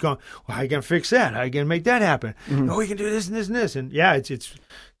going, well, how you gonna fix that? How you gonna make that happen? Mm-hmm. Oh, we can do this and this and this. And yeah, it's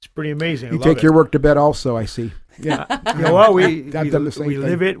pretty amazing. You take your work to bed, also. I see. Yeah, you know what? We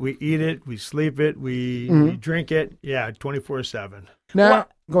live it, we eat it, we sleep it, we drink it. Yeah, 24/7. Now,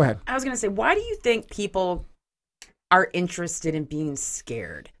 go ahead. I was gonna say, why do you think people are interested in being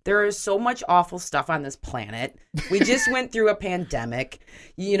scared? There is so much awful stuff on this planet. We just went through a pandemic.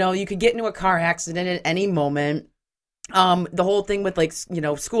 You know, you could get into a car accident at any moment. The whole thing with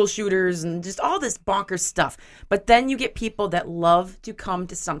school shooters and just all this bonkers stuff. But then you get people that love to come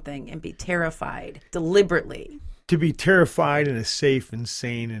to something and be terrified deliberately. To be terrified in a safe and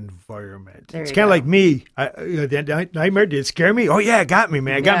sane environment. It's kind of like me. That nightmare, did it scare me? Oh yeah, it got me,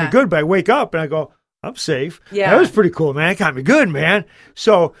 man. It got me good. But I wake up and I go, I'm safe. Yeah. That was pretty cool, man. It got me good, man.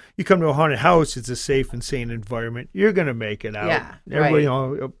 So you come to a haunted house, it's a safe and sane environment. You're going to make it out. Yeah, everybody,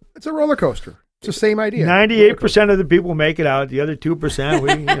 it's a roller coaster. It's the same idea. 98% of the people make it out. The other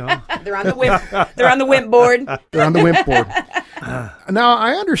 2%, They're on the wimp. They're on the wimp board. They're on the wimp board. Now,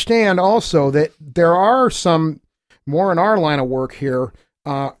 I understand also that there are some, more in our line of work here,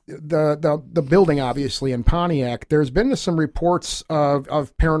 the building, obviously, in Pontiac, there's been some reports of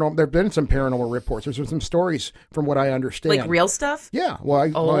paranormal. There have been some paranormal reports. There's been some stories, from what I understand. Like real stuff? Yeah. Well, I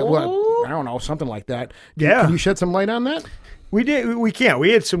don't know, something like that. Can you shed some light on that? We did. We can.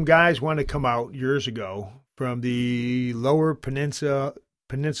 We had some guys want to come out years ago from the Lower Peninsula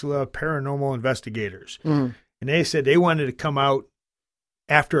Paranormal Investigators, and they said they wanted to come out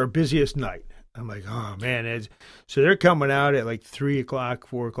after our busiest night. I'm like, oh man! So they're coming out at like 3 o'clock,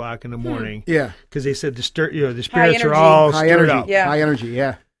 4 o'clock in the morning. Yeah, because they said the spirits are all stirred up. Yeah. High energy.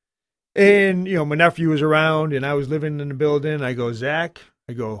 Yeah. And my nephew was around, and I was living in the building. I go, Zach.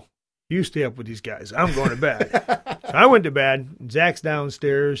 You stay up with these guys. I'm going to bed. So I went to bed. Zach's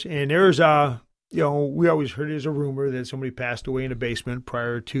downstairs, and there's we always heard there's a rumor that somebody passed away in the basement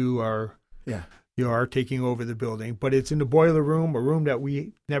prior to our taking over the building. But it's in the boiler room, a room that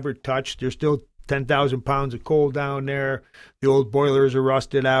we never touched. There's still 10,000 pounds of coal down there. The old boilers are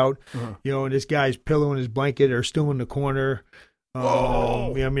rusted out. And this guy's pillow and his blanket are still in the corner.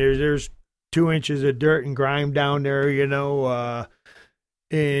 There's 2 inches of dirt and grime down there,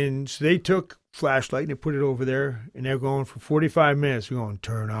 and so they took flashlight and they put it over there, and they're going for 45 minutes. We're going,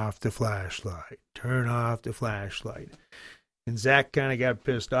 turn off the flashlight. And Zach kind of got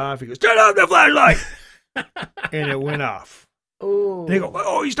pissed off. He goes, turn off the flashlight. And it went off. Oh. And they go,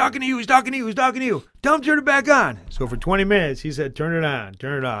 oh, he's talking to you. Tell him to turn it back on. So for 20 minutes, he said, turn it on,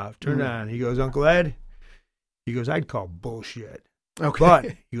 turn it off, turn it on. He goes, Uncle Ed, I'd call bullshit. Okay. But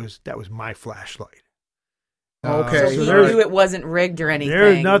he goes, that was my flashlight. Okay. So he knew it wasn't rigged or anything.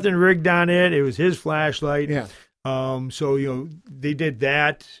 There's nothing rigged on it. It was his flashlight. Yeah. So they did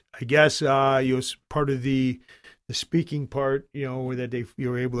that. I guess part of the speaking part, that you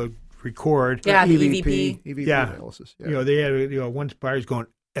were able to record. Yeah, the EVP. Analysis. Yeah. They had one party's going,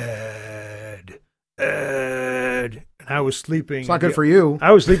 Ed. And I was sleeping. It's not good for you.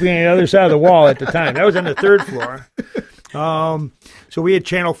 I was sleeping on the other side of the wall at the time. That was on the 3rd floor. So we had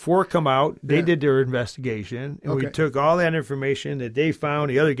Channel 4 come out. They did their investigation, and we took all that information that they found,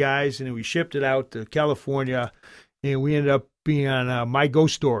 the other guys, and we shipped it out to California, and we ended up being on My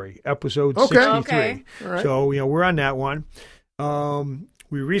Ghost Story, episode 63. Okay. All right. So, we're on that one.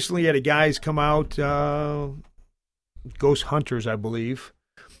 We recently had a guys come out, Ghost Hunters, I believe.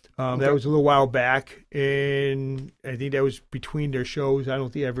 That was a little while back, and I think that was between their shows. I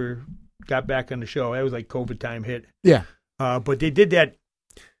don't think they ever got back on the show. That was like COVID time hit. Yeah. But they did that.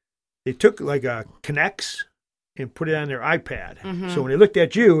 They took like a Kinects and put it on their iPad. So when they looked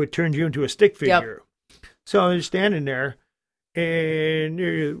at you, it turned you into a stick figure. Yep. So they're standing there,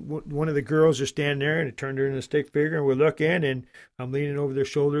 And one of the girls are standing there, and it turned her into a stick figure, and we're looking, and I'm leaning over their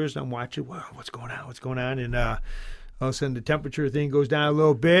shoulders, and I'm watching, wow, what's going on? And all of a sudden the temperature thing goes down a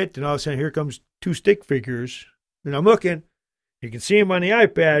little bit, and all of a sudden here comes 2 stick figures, and I'm looking. You can see them on the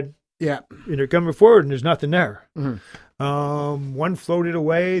iPad. Yeah. And they're coming forward, and there's nothing there. Mm-hmm. One floated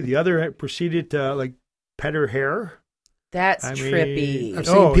away. The other proceeded to, like, pet her hair. That's trippy. I've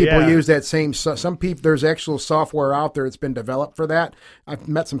seen people use that same. Some people, there's actual software out there that's been developed for that. I've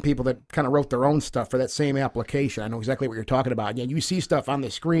met some people that kind of wrote their own stuff for that same application. I know exactly what you're talking about. Yeah, you see stuff on the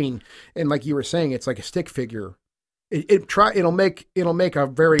screen, and like you were saying, it's like a stick figure. It'll make a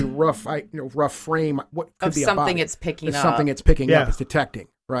very rough frame. What could of be something it's picking up. Something it's picking up. It's detecting.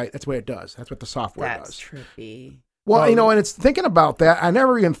 Right. That's what it does. That's what the software does. That's trippy. Well, and it's thinking about that. I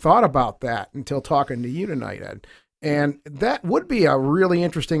never even thought about that until talking to you tonight, Ed. And that would be a really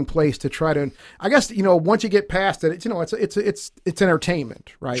interesting place to try to. I guess once you get past it, it's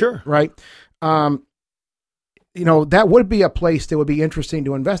entertainment, right? Sure. Right. That would be a place that would be interesting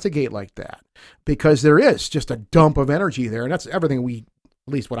to investigate like that, because there is just a dump of energy there, and that's everything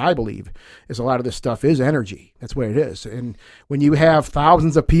at least what I believe, is a lot of this stuff is energy. That's what it is. And when you have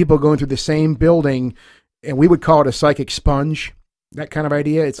thousands of people going through the same building, and we would call it a psychic sponge, that kind of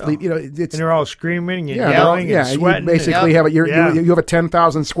idea. It's and they're all screaming and yelling and sweating. You basically have you have a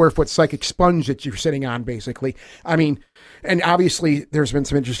 10,000 square foot psychic sponge that you're sitting on, basically. I mean, and obviously there's been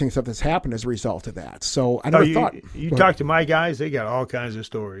some interesting stuff that's happened as a result of that. So I never thought. You talk to my guys, they got all kinds of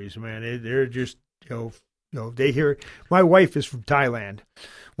stories, man. They're just they hear. My wife is from Thailand.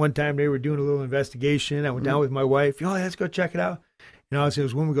 One time they were doing a little investigation. I went down with my wife. Let's go check it out.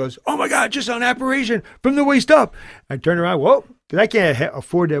 This woman goes, "Oh my God, just an apparition from the waist up." I turned around, because I can't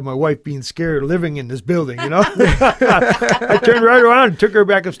afford to have my wife being scared of living in this building, I turned right around and took her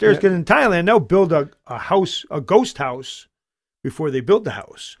back upstairs, because in Thailand, they'll build a ghost house, before they build the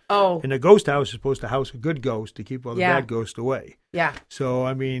house. Oh. And the ghost house is supposed to house a good ghost to keep all the bad ghosts away. Yeah. So,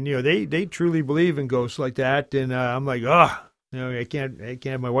 I mean, they truly believe in ghosts like that. And I'm like, I can't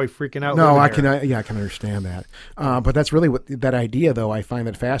have my wife freaking out. No, I can understand that. But that's really what that idea, though. I find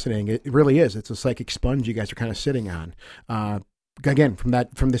that fascinating. It really is. It's a psychic sponge you guys are kind of sitting on. Again, from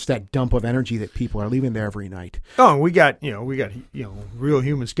that dump of energy that people are leaving there every night. Oh, we got real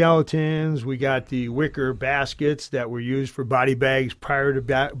human skeletons. We got the wicker baskets that were used for body bags prior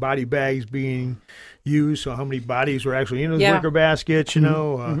to body bags being used. So how many bodies were actually in those wicker baskets?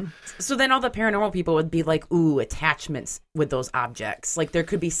 So then all the paranormal people would be like, ooh, attachments with those objects. Like there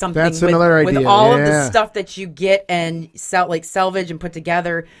could be something. That's another idea. With all of the stuff that you get and salvage and put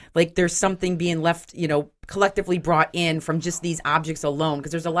together. Like there's something being left, collectively brought in from just these objects alone,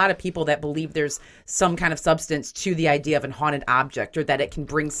 because there's a lot of people that believe there's some kind of substance to the idea of a haunted object, or that it can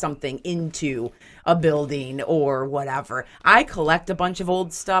bring something into a building or whatever. I collect a bunch of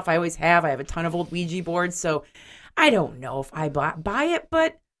old stuff. I always have. I have a ton of old Ouija boards, so I don't know if I buy it,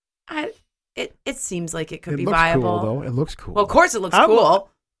 but it seems like it could be viable. It looks cool, though. It looks cool. Well, of course it looks cool.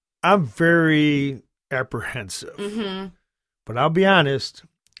 I'm very apprehensive, but I'll be honest.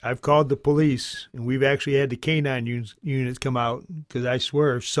 I've called the police, and we've actually had the canine units come out, because I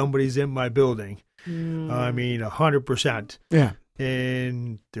swear somebody's in my building. 100%. Yeah.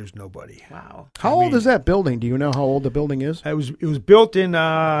 And there's nobody. Wow. How old is that building? Do you know how old the building is? It was built in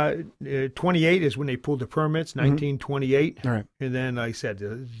 28 is when they pulled the permits, 1928. All right. And then, like I said,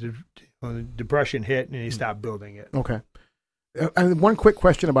 the Depression hit, and they stopped building it. Okay. One quick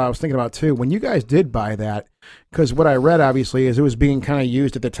question I was thinking about too. When you guys did buy that, because what I read obviously is it was being kind of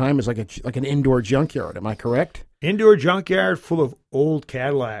used at the time as like an indoor junkyard. Am I correct? Indoor junkyard full of old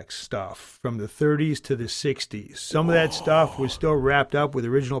Cadillac stuff from the 30s to the 60s. Some of that stuff was still wrapped up with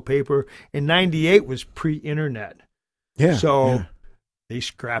original paper. And 98 was pre-internet. Yeah. So they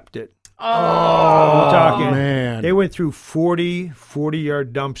scrapped it. Oh, we're talking, man. They went through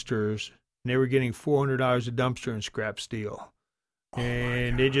 40-yard dumpsters, and they were getting $400 a dumpster in scrap steel.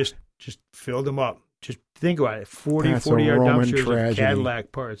 And they just filled them up. Just think about it. 40-yard dumpsters of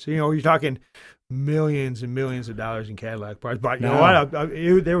Cadillac parts. You're talking millions and millions of dollars in Cadillac parts. But you know what?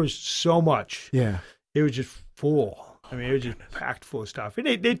 There was so much. Yeah. It was just full. I mean, it was just packed full of stuff. And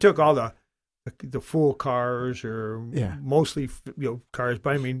they took all the full cars, or mostly cars.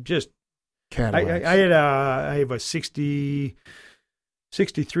 But I mean, just Cadillacs. I have a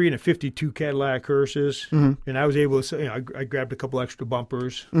 63 and a 52 Cadillac hearses, and I was able to, I grabbed a couple extra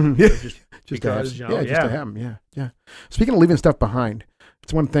bumpers, just because, just to have them, yeah. Speaking of leaving stuff behind,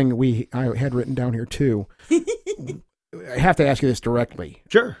 it's one thing I had written down here too. I have to ask you this directly.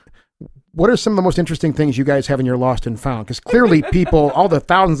 Sure. What are some of the most interesting things you guys have in your Lost and Found? Because clearly all the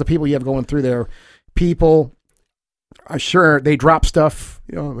thousands of people you have going through there, people I'm sure they drop stuff.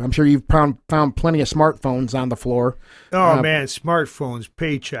 I'm sure you've found plenty of smartphones on the floor. Oh man, smartphones,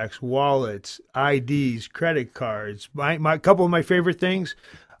 paychecks, wallets, IDs, credit cards. My couple of my favorite things.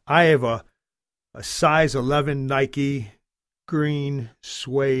 I have a size 11 Nike green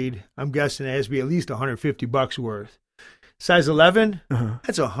suede. I'm guessing it has to be at least $150 worth. Size 11.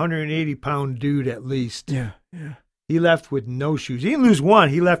 That's a 180-pound dude at least. Yeah. He left with no shoes. He didn't lose one.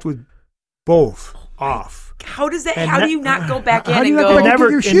 He left with both off. How does that? How do you not go back in and you go? not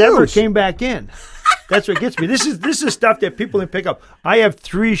It never came back in. That's what gets me. This is stuff that people didn't pick up. I have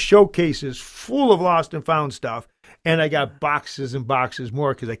 3 showcases full of lost and found stuff, and I got boxes and boxes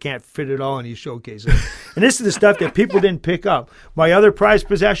more because I can't fit it all in these showcases. And this is the stuff that people didn't pick up. My other prized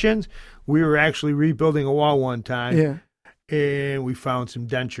possessions, we were actually rebuilding a wall one time. Yeah. And we found some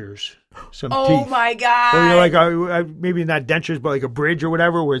dentures, some teeth. Oh my God! Or like maybe not dentures, but like a bridge or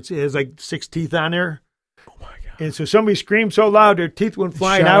whatever, where it has like 6 teeth on there. Oh my God! And so somebody screamed so loud, their teeth went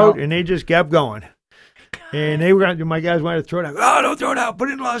flying out, and they just kept going. And my guys wanted to throw it out. Oh, don't throw it out! Put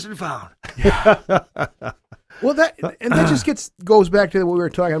it in lost and found. Well, that just goes back to what we were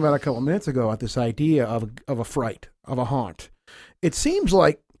talking about a couple of minutes ago. At this idea of a fright, of a haunt. It seems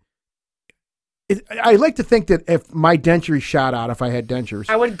like. I like to think that if my dentures shot out, if I had dentures,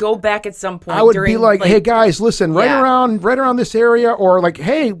 I would go back at some point. I would be like, hey guys, listen, right around this area, or like,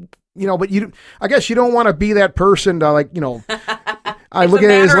 hey, but I guess you don't want to be that person to I look at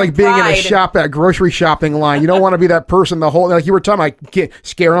it as like being in a grocery shopping line. You don't want to be that person the whole, like you were talking about,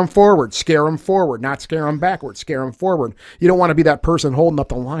 scare them forward, not scare them backwards, scare them forward. You don't want to be that person holding up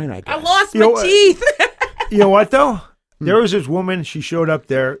the line, I guess. I lost my teeth. You know what though? There was this woman, she showed up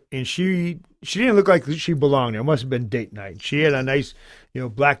there, and she didn't look like she belonged there. It must have been date night. She had a nice,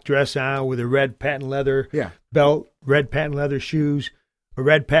 black dress on with a red patent leather belt, red patent leather shoes, a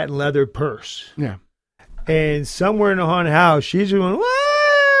red patent leather purse. Yeah. And somewhere in the haunted house, she's going,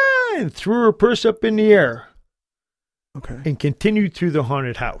 wah! And threw her purse up in the air. Okay. And continued through the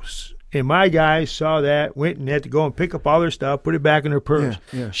haunted house. And my guys saw that, went and had to go and pick up all her stuff, put it back in her purse.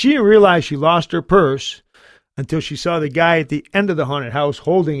 Yeah. She didn't realize she lost her purse until she saw the guy at the end of the haunted house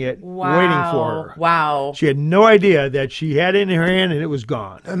holding it, waiting for her. Wow. She had no idea that she had it in her hand and it was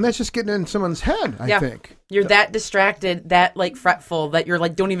gone. And that's just getting in someone's head, I think. You're that distracted, that fretful, that you're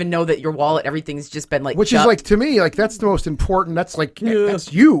don't even know that your wallet, everything's just been Which is to me, that's the most important. That's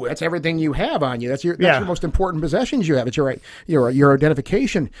that's you. That's everything you have on you. That's your most important possessions you have. It's your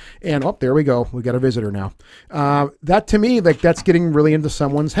identification. And there we go. We got a visitor now. That to me, that's getting really into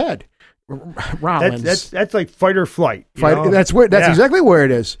someone's head. Rollins. That's like fight or flight. That's exactly where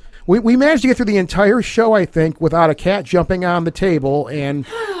it is. We managed to get through the entire show, I think, without a cat jumping on the table, and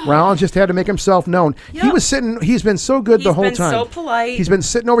Rollins just had to make himself known. Yep. He's been so good the whole time. He's been so polite. He's been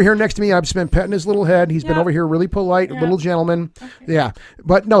sitting over here next to me. I've just been petting his little head. He's been over here really polite, little gentleman. Okay. Yeah.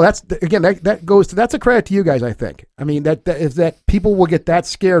 But no, that's a credit to you guys, I think. I mean, that people will get that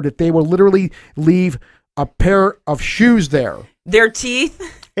scared that they will literally leave a pair of shoes there. Their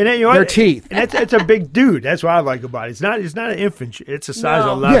teeth. And then, their teeth. And it's a big dude. That's what I like about it. It's not an infant. It's a size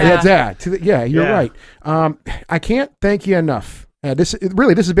 11. Yeah, it's that. Yeah, you're right. I can't thank you enough. This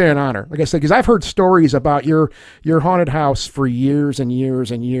has been an honor. Like I said, because I've heard stories about your haunted house for years and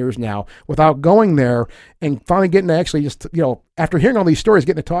years and years now without going there, and finally getting to actually just, after hearing all these stories,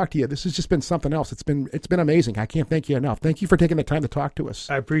 getting to talk to you. This has just been something else. It's been amazing. I can't thank you enough. Thank you for taking the time to talk to us.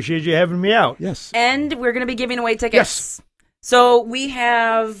 I appreciate you having me out. Yes. And we're going to be giving away tickets. Yes. So we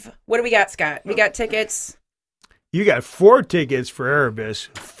have, what do we got, Scott? We got tickets. You got 4 tickets for Erebus,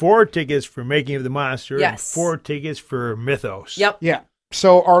 4 tickets for Making of the Monster, yes, and 4 tickets for Mythos. Yep. Yeah.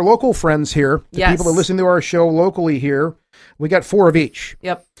 So our local friends here, the people that listen to our show locally here, we got 4 of each.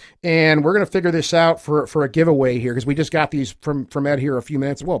 Yep. And we're going to figure this out for a giveaway here, because we just got these from Ed here a few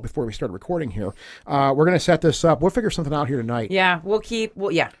minutes, before we started recording here. We're going to set this up. We'll figure something out here tonight. Yeah,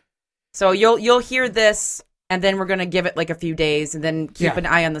 So you'll hear this, and then we're going to give it a few days, and then keep an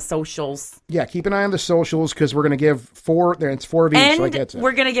eye on the socials. Yeah, keep an eye on the socials, because we're going to give 4. It's 4 of each. And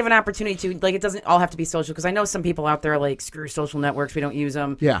we're going to give an opportunity to, it doesn't all have to be social, because I know some people out there screw social networks. We don't use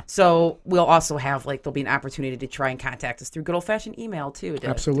them. Yeah. So we'll also have, there'll be an opportunity to try and contact us through good old-fashioned email, too,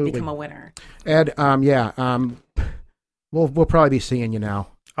 to become a winner. Ed, we'll probably be seeing you now.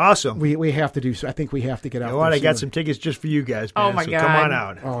 Awesome. We have to do so. I think we have to get out. You know what? I got some tickets just for you guys, man. Oh, my God. Come on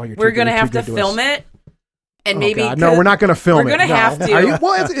out. Oh, we're going to have to film it. And maybe no, we're not going to film it. We're going to have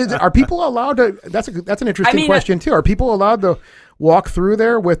to. Are people allowed to? That's an interesting question too. Are people allowed to walk through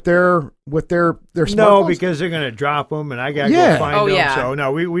there with their smartphones? No, because they're going to drop them, and I got to go find them. Yeah. So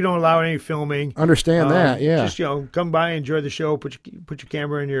no, we don't allow any filming. Understand that? Yeah. Just come by, enjoy the show. Put your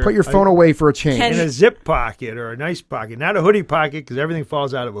camera in your phone away for a change in a zip pocket or a nice pocket, not a hoodie pocket, because everything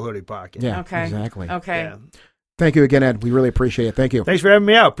falls out of a hoodie pocket. Yeah. Okay. Exactly. Okay. Yeah. Thank you again, Ed. We really appreciate it. Thank you. Thanks for having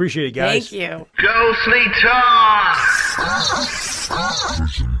me out. Appreciate it, guys. Thank you. Ghostly Talk!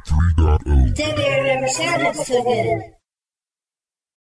 Version 3.0. Tell me I never sounded so good.